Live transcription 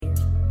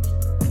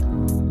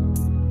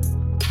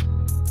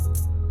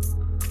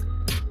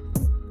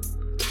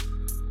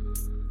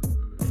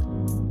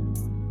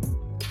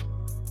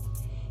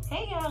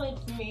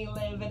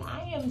morning, Liv, and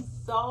I am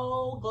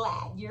so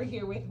glad you're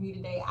here with me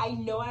today. I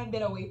know I've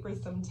been away for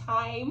some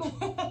time.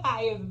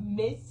 I have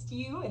missed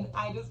you, and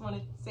I just want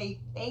to say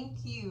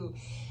thank you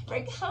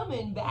for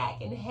coming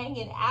back and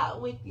hanging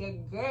out with your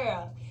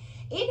girl.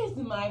 It is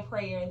my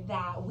prayer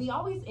that we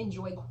always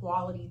enjoy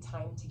quality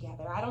time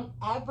together. I don't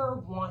ever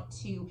want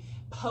to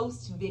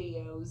post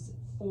videos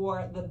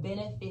for the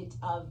benefit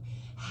of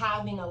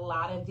having a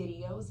lot of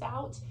videos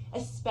out,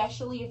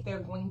 especially if they're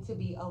going to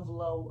be of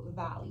low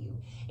value.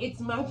 It's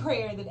my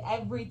prayer that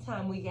every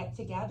time we get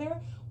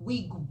together,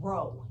 we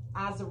grow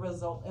as a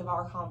result of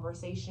our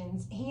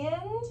conversations.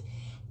 And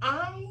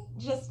I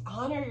just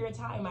honor your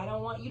time. I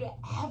don't want you to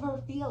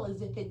ever feel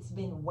as if it's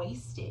been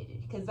wasted,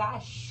 because I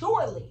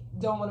surely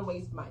don't want to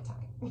waste my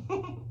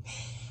time.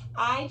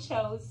 I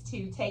chose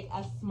to take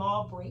a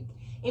small break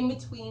in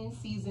between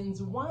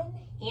seasons 1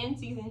 and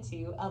season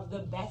 2 of The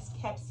Best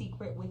Kept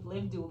Secret with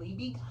Liv Dooley,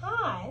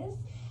 because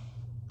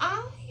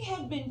I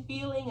have been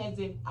feeling as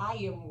if I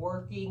am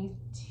working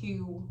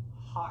too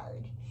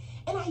hard.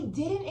 And I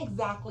didn't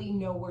exactly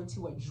know where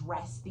to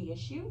address the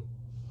issue.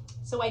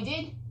 So I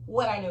did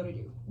what I know to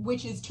do,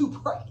 which is to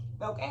pray,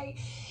 okay?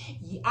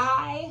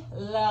 I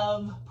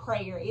love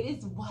prayer. It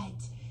is what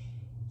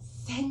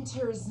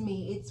centers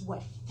me. It's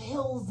what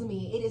fills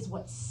me. It is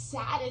what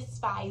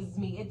satisfies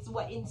me. It's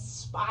what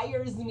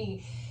inspires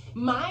me.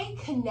 My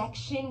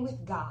connection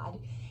with God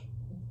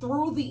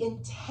through the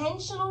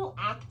intentional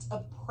act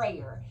of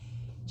prayer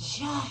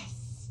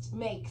just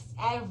makes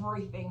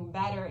everything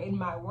better in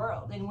my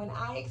world. And when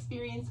I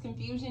experience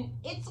confusion,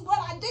 it's what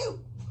I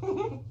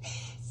do.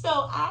 So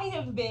I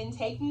have been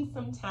taking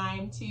some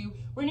time to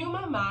renew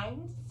my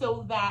mind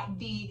so that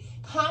the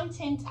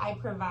content I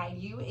provide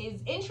you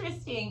is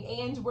interesting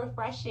and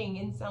refreshing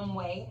in some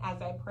way, as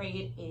I pray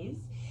it is,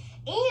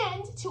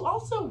 and to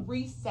also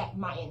reset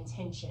my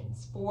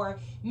intentions for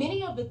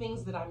many of the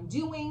things that I'm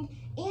doing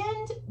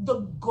and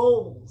the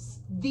goals,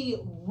 the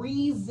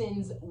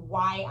reasons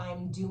why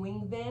I'm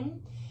doing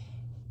them,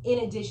 in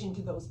addition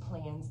to those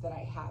plans that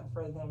I have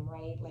for them,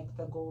 right? Like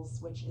the goals,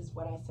 which is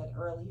what I said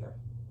earlier.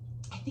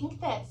 I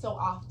think that so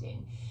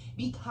often,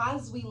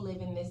 because we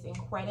live in this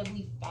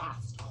incredibly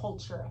fast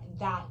culture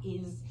that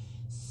is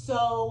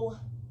so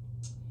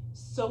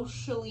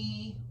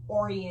socially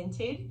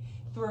oriented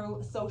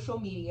through social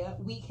media,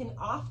 we can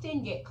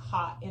often get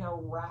caught in a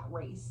rat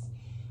race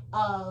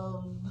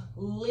of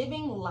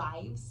living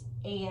lives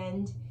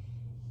and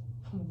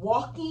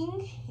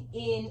walking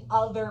in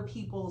other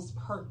people's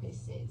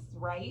purposes,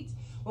 right?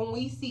 When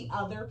we see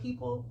other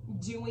people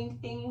doing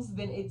things,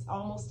 then it's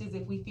almost as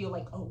if we feel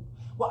like, oh,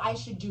 well, I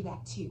should do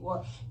that too,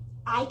 or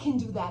I can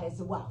do that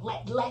as well.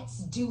 Let's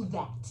do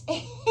that.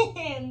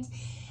 And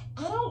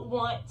I don't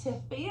want to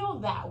feel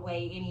that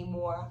way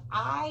anymore.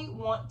 I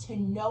want to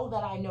know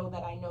that I know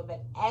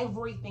that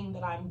everything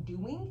that I'm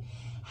doing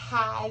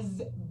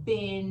has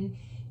been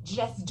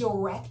just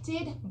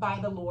directed by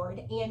the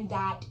Lord, and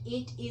that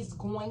it is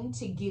going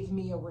to give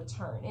me a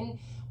return. And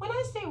when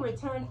I say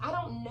return, I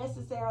don't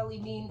necessarily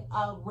mean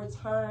a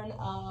return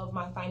of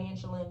my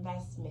financial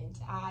investment.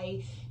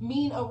 I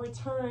mean a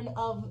return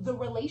of the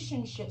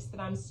relationships that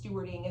I'm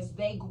stewarding as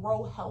they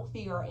grow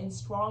healthier and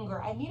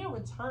stronger. I mean a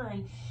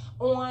return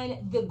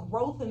on the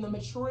growth and the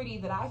maturity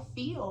that I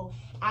feel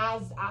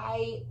as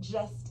I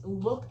just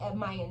look at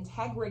my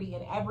integrity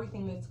and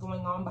everything that's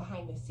going on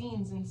behind the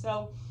scenes. And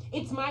so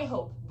it's my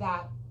hope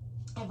that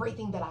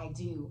everything that I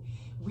do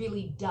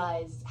really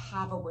does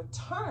have a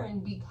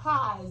return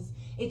because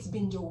it's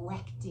been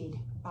directed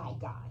by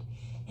God.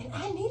 And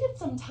I needed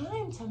some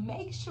time to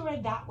make sure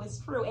that was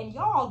true. And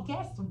y'all,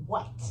 guess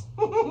what?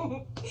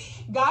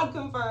 God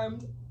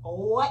confirmed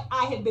what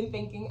I had been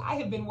thinking. I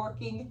have been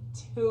working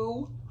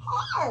too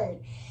hard.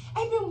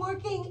 I've been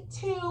working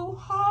too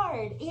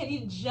hard, and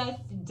it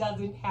just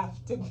doesn't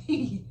have to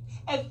be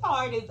as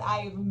hard as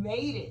I have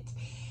made it.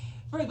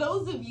 For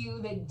those of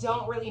you that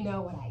don't really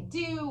know what I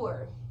do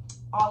or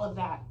all of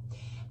that,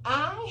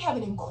 I have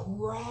an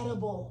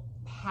incredible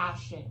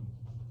passion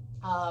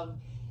of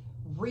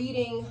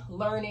reading,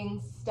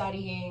 learning,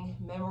 studying,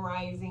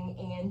 memorizing,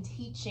 and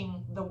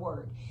teaching the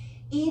Word.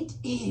 It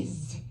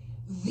is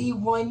the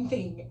one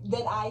thing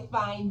that I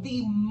find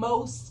the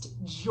most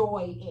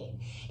joy in.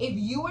 If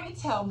you were to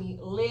tell me,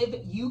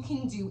 Liv, you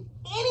can do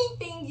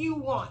anything you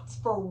want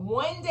for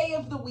one day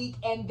of the week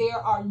and there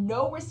are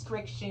no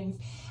restrictions,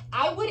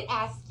 I would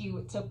ask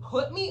you to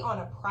put me on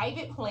a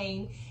private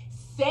plane,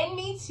 send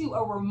me to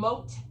a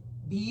remote,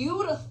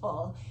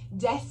 beautiful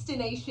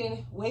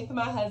destination with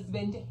my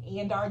husband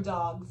and our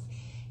dogs,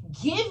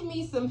 give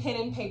me some pen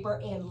and paper,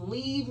 and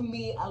leave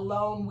me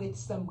alone with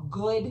some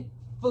good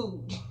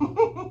food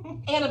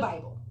and a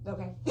Bible,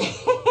 okay?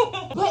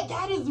 But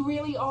that is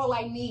really all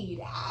I need.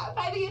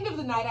 By the end of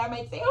the night, I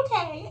might say,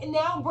 okay, and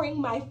now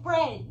bring my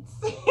friends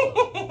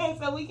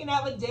so we can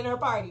have a dinner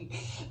party,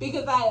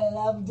 because I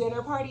love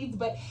dinner parties.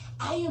 But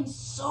I am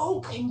so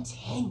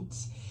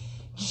content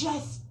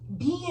just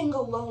being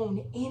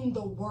alone in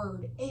the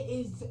Word. It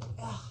is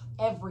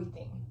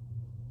everything.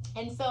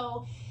 And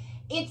so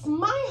it's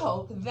my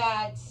hope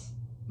that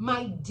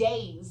my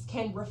days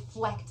can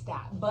reflect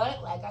that.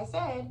 But like I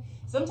said,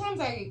 sometimes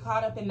I get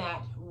caught up in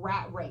that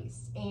rat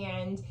race,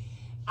 and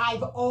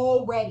I've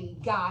already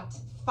got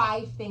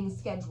 5 things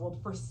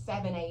scheduled for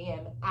 7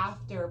 a.m.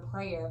 after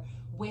prayer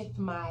with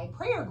my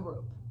prayer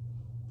group.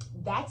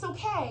 That's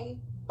okay,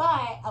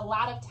 but a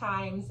lot of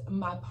times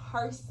my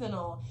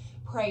personal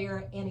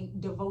prayer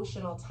and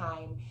devotional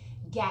time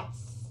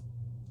gets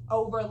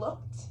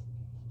overlooked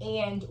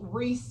and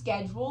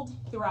rescheduled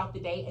throughout the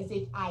day as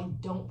if I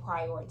don't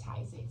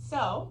prioritize it.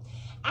 So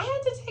I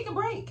had to take a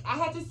break. I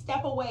had to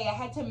step away. I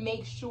had to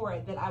make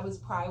sure that I was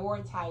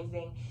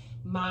prioritizing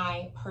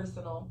my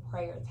personal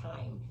prayer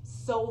time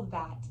so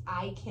that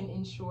I can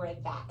ensure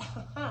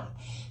that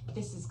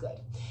this is good.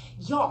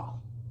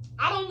 Y'all,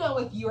 I don't know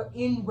if you're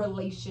in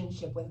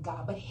relationship with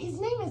God, but his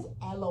name is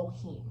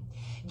Elohim.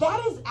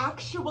 That is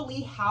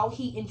actually how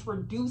he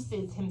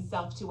introduces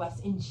himself to us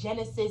in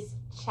Genesis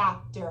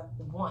chapter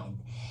 1.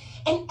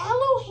 And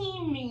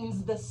Elohim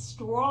means the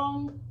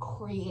strong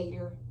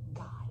creator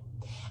God.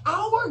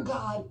 Our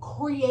God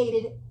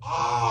created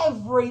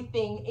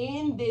everything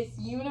in this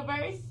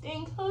universe,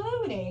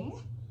 including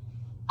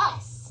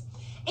us.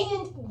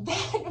 And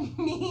that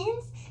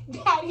means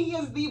that he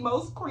is the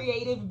most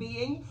creative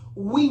being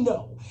we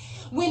know.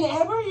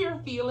 Whenever you're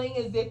feeling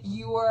as if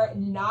you're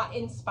not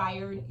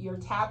inspired, you're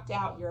tapped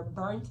out, you're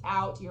burnt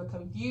out, you're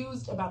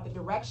confused about the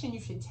direction you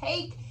should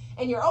take,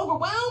 and you're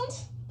overwhelmed,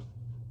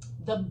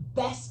 the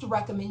best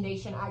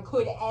recommendation I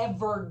could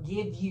ever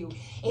give you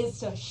is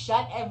to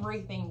shut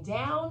everything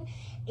down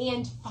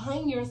and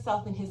find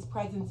yourself in his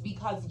presence,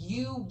 because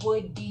you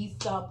would be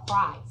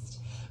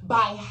surprised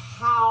by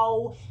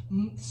how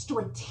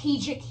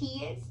strategic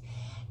he is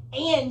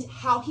and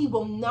how he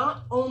will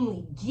not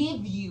only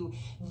give you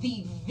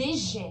the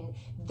vision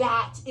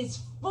that is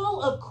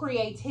full of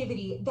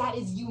creativity, that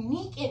is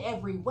unique in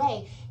every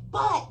way,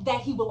 but that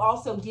he will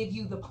also give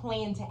you the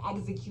plan to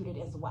execute it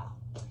as well.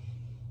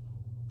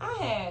 I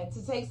had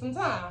to take some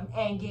time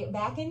and get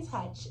back in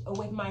touch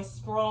with my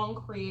strong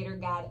creator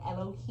God,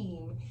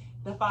 Elohim,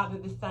 the Father,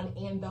 the Son,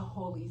 and the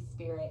Holy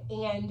Spirit.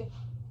 And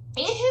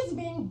it has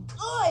been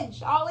good,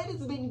 y'all. It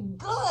has been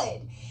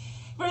good.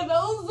 For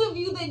those of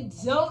you that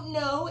don't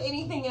know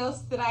anything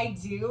else that I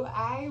do,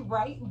 I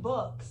write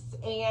books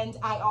and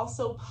I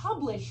also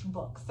publish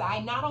books.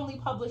 I not only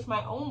publish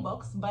my own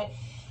books, but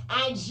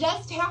I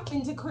just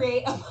happened to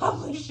create a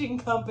publishing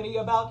company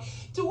about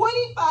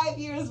 25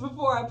 years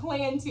before I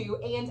planned to,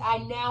 and I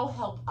now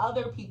help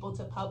other people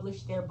to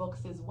publish their books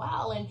as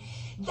well. And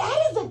that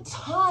is a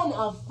ton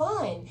of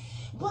fun,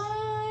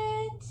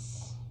 but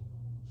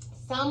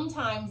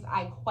sometimes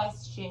I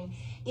question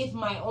if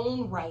my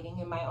own writing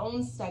and my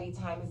own study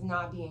time is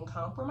not being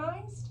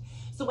compromised.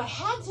 So I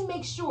had to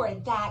make sure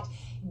that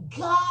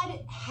God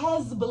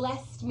has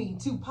blessed me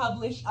to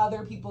publish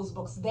other people's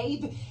books.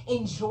 They've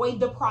enjoyed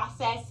the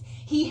process.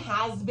 He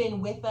has been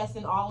with us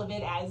in all of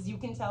it. As you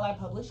can tell, I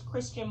publish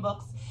Christian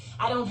books.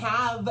 I don't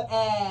have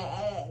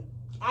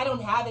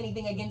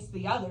anything against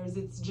the others.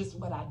 It's just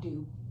what I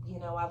do. You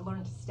know, I've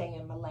learned to stay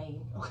in my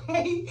lane,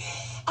 okay?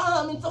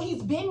 And so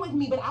he's been with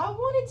me, but I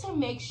wanted to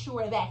make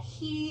sure that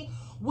he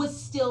was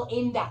still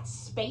in that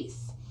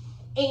space,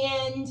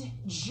 and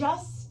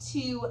just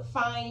to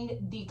find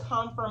the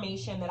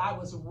confirmation that I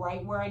was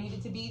right where I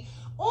needed to be,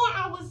 or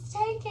I was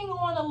taking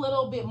on a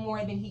little bit more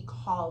than he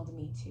called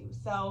me to.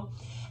 So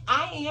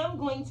I am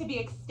going to be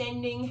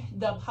extending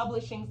the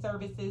publishing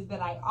services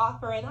that I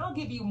offer, and I'll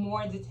give you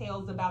more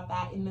details about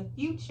that in the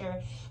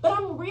future. But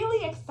I'm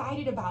really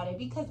excited about it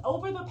because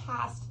over the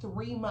past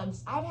 3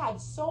 months, I've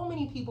had so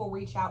many people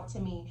reach out to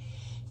me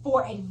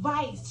for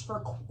advice, for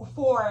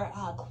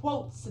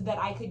quotes that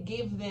I could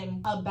give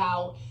them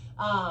about,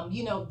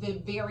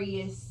 the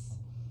various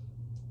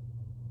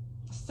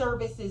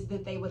services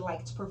that they would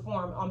like to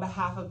perform on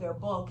behalf of their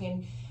book,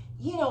 and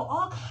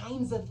all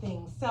kinds of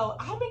things. So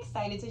I'm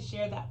excited to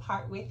share that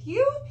part with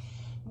you.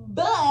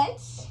 But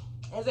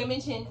as I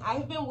mentioned,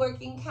 I've been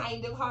working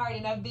kind of hard,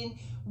 and I've been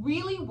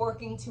really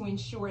working to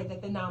ensure that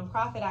the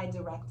nonprofit I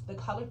direct, the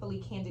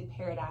Colorfully Candid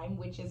Paradigm,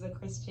 which is a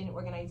Christian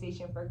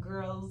organization for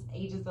girls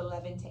ages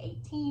 11 to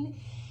 18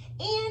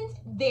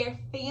 and their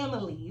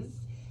families,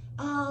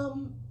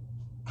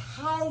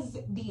 has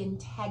the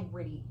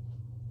integrity,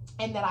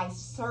 and that I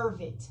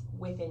serve it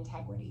with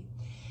integrity.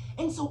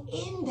 And so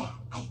in that,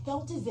 I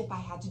felt as if I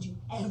had to do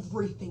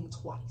everything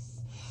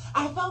twice.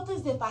 I felt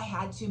as if I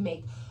had to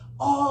make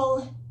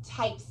all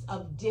types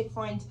of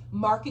different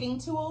marketing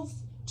tools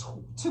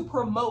to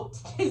promote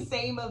the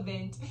same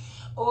event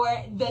or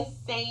the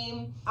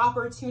same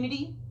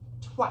opportunity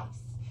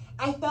twice.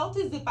 I felt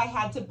as if I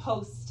had to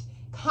post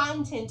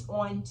content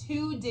on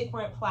 2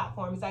 different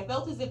platforms. I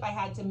felt as if I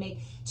had to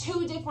make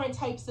 2 different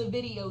types of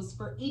videos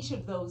for each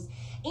of those.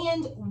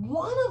 And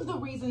one of the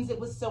reasons it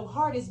was so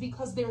hard is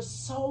because there's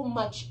so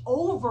much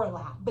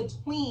overlap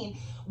between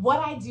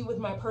what I do with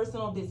my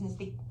personal business,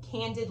 The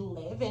Candid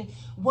Live, and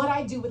what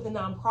I do with the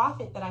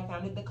nonprofit that I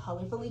founded, the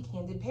Colorfully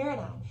Candid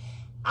Paradigm.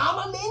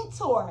 I'm a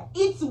mentor.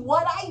 It's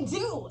what I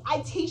do.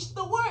 I teach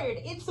the word.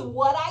 It's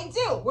what I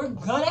do. We're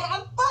gonna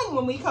have fun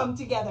when we come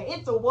together.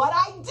 It's what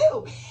I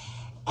do.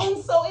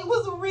 And so it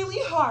was really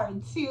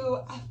hard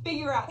to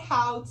figure out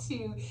how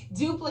to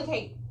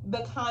duplicate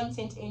the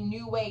content in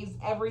new ways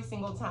every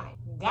single time.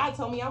 God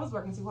told me I was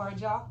working too hard,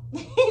 y'all.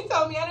 He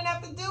told me I didn't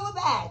have to do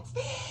that.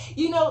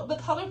 You know, the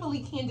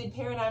Colorfully Candid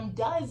paradigm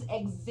does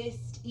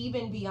exist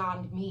even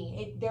beyond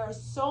me. There are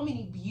so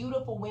many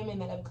beautiful women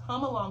that have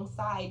come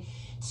alongside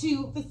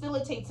to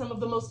facilitate some of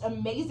the most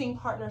amazing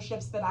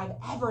partnerships that I've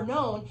ever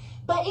known,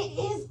 but it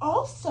is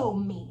also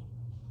me.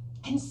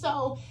 And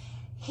so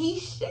he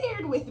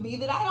shared with me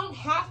that I don't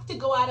have to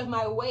go out of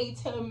my way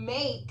to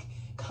make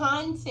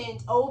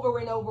content over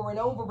and over and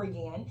over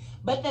again,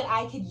 but that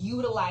I could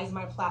utilize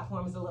my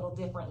platforms a little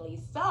differently.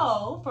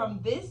 So from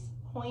this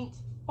point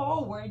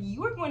forward,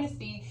 you are going to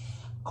see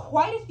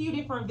quite a few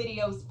different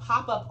videos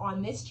pop up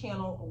on this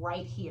channel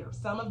right here.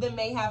 Some of them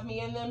may have me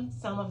in them,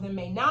 some of them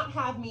may not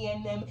have me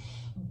in them,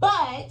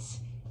 but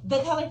the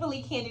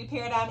Colorfully Candid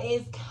paradigm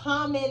is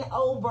coming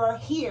over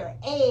here.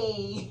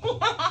 Hey.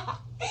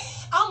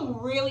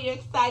 I'm really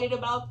excited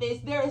about this.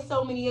 There are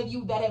so many of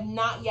you that have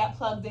not yet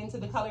plugged into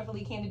the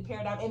Colorfully Candid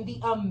paradigm and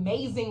the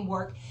amazing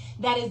work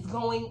that is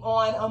going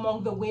on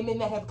among the women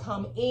that have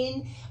come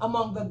in,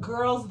 among the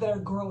girls that are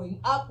growing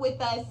up with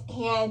us,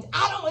 and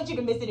I don't want you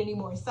to miss it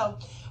anymore. So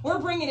we're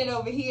bringing it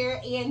over here,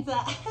 and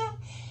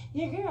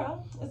your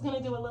girl is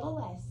gonna do a little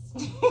less.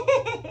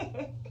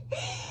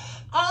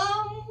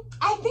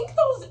 I think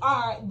those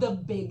are the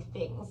big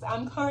things.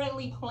 I'm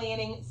currently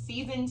planning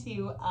season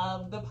 2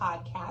 of the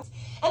podcast,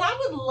 and I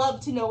would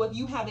love to know if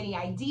you have any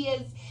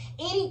ideas,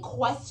 any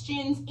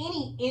questions,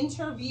 any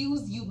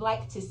interviews you'd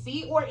like to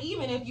see, or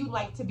even if you'd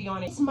like to be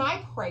on it. It's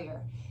my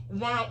prayer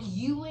that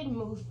you would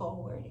move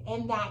forward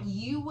and that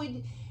you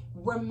would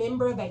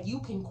remember that you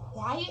can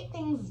quiet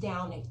things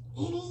down at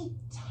any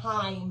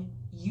time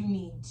you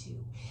need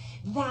to.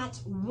 That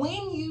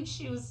when you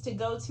choose to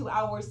go to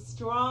our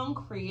strong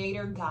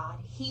creator God,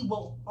 he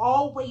will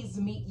always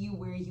meet you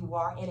where you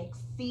are and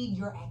exceed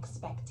your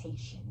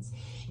expectations.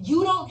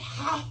 You don't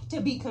have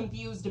to be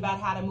confused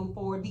about how to move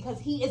forward because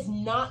he is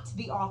not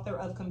the author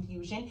of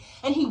confusion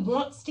and he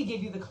wants to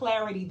give you the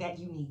clarity that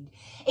you need.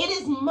 It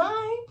is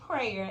my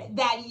prayer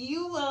that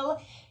you will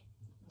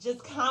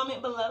just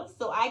comment below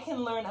so I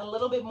can learn a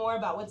little bit more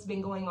about what's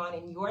been going on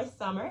in your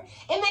summer,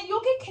 and that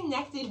you'll get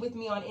connected with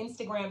me on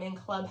Instagram and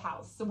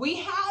Clubhouse. So we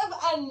have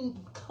a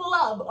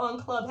club on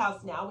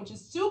Clubhouse now, which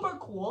is super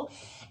cool.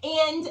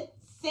 And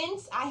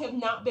since I have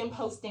not been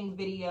posting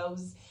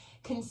videos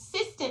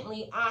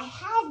consistently, I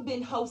have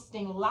been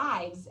hosting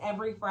lives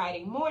every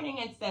Friday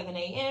morning at 7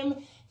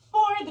 a.m.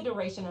 for the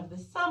duration of the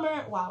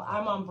summer while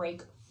I'm on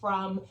break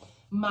from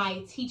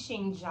my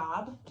teaching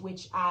job,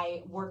 which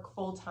I work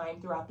full-time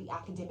throughout the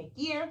academic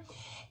year.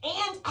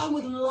 And I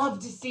would love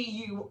to see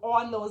you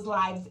on those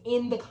lives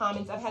in the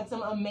comments. I've had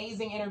some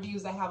amazing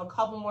interviews. I have a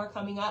couple more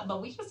coming up,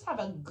 but we just have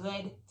a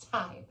good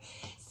time.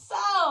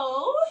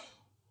 So,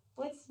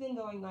 what's been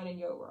going on in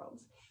your world?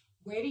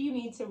 Where do you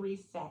need to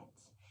reset?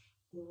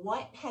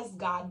 What has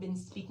God been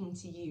speaking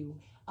to you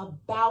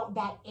about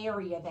that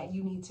area that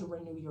you need to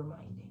renew your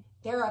mind in?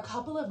 There are a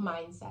couple of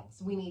mindsets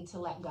we need to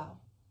let go.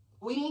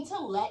 We need to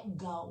let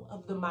go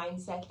of the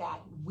mindset that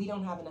we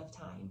don't have enough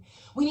time.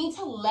 We need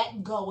to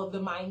let go of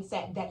the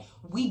mindset that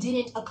we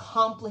didn't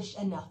accomplish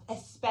enough,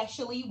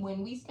 especially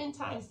when we spend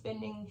time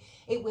spending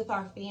it with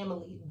our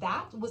family.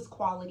 That was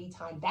quality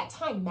time. That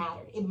time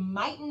mattered. It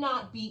might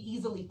not be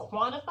easily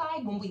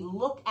quantified when we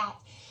look at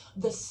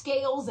the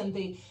scales and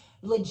the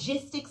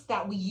logistics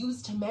that we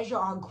use to measure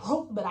our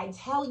growth, but I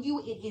tell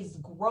you, it is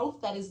growth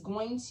that is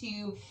going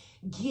to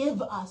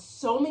give us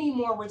so many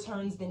more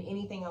returns than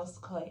anything else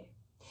could.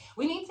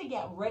 We need to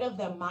get rid of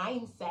the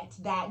mindset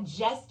that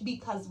just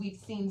because we've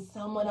seen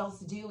someone else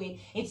do it,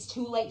 it's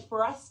too late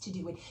for us to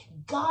do it.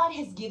 God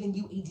has given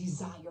you a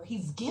desire.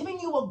 He's given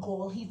you a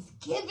goal. He's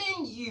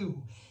given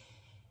you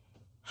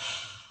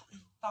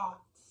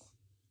thoughts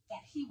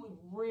that he would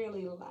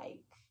really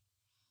like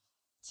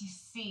to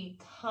see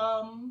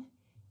come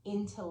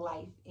into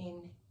life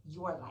in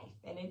your life.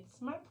 And it's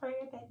my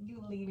prayer that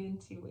you lean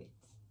into it.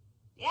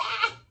 Yeah,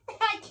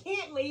 I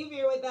can't leave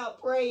here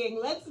without praying.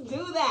 Let's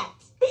do that.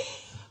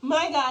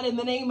 My God, in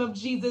the name of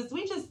Jesus,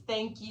 we just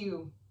thank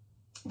you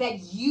that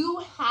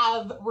you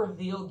have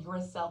revealed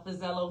yourself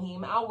as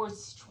Elohim, our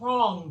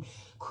strong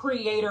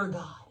creator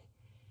God.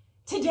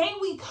 Today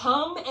we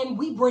come and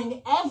we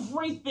bring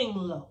everything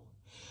low.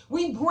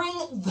 We bring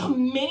the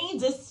many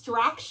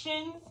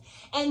distractions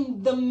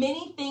and the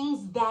many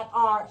things that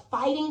are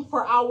fighting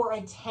for our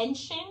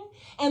attention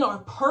and our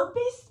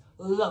purpose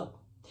low.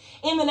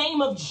 In the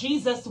name of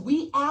Jesus,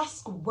 we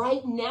ask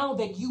right now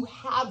that you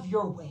have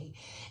your way,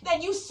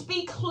 that you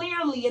speak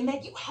clearly, and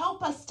that you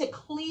help us to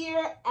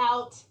clear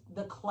out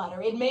the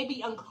clutter. It may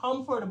be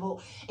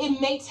uncomfortable. It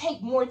may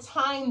take more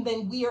time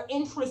than we are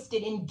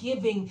interested in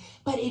giving,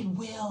 but it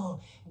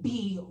will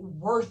be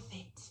worth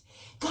it.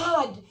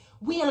 God,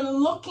 we are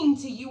looking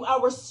to you,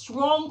 our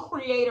strong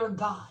creator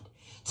God,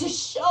 to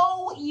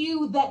show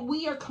you that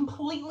we are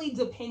completely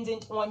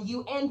dependent on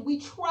you, and we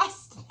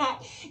trust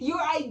that your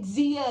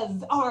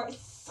ideas are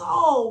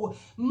so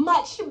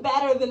much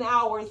better than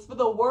ours. For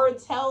the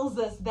word tells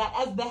us that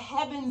as the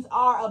heavens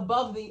are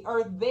above the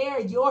earth, there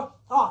your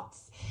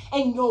thoughts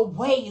and your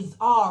ways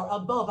are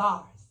above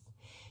ours.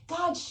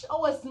 God,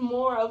 show us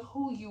more of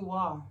who you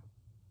are.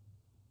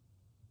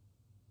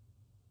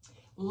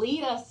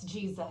 Lead us,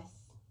 Jesus,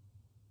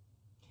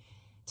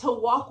 to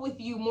walk with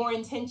you more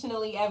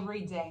intentionally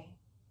every day,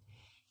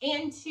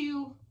 and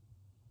to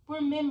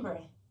remember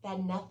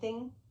that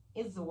nothing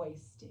is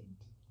wasted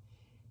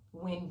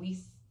when we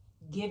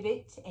give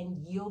it and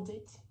yield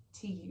it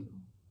to you.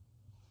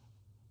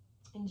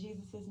 In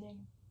Jesus'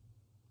 name,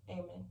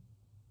 amen.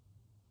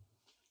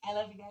 I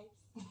love you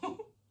guys.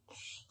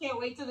 Can't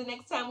wait till the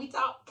next time we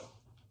talk.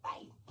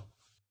 Bye.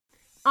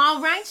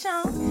 All right,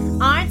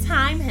 y'all. Our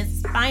time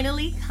has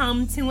finally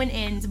come to an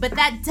end, but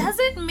that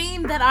doesn't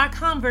mean that our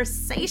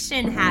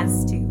conversation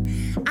has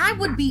to. I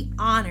would be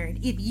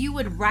honored if you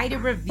would write a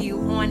review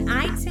on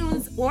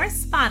iTunes or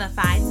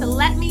Spotify to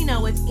let me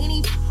know if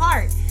any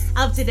part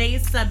of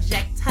today's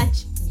subject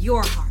touched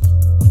your heart.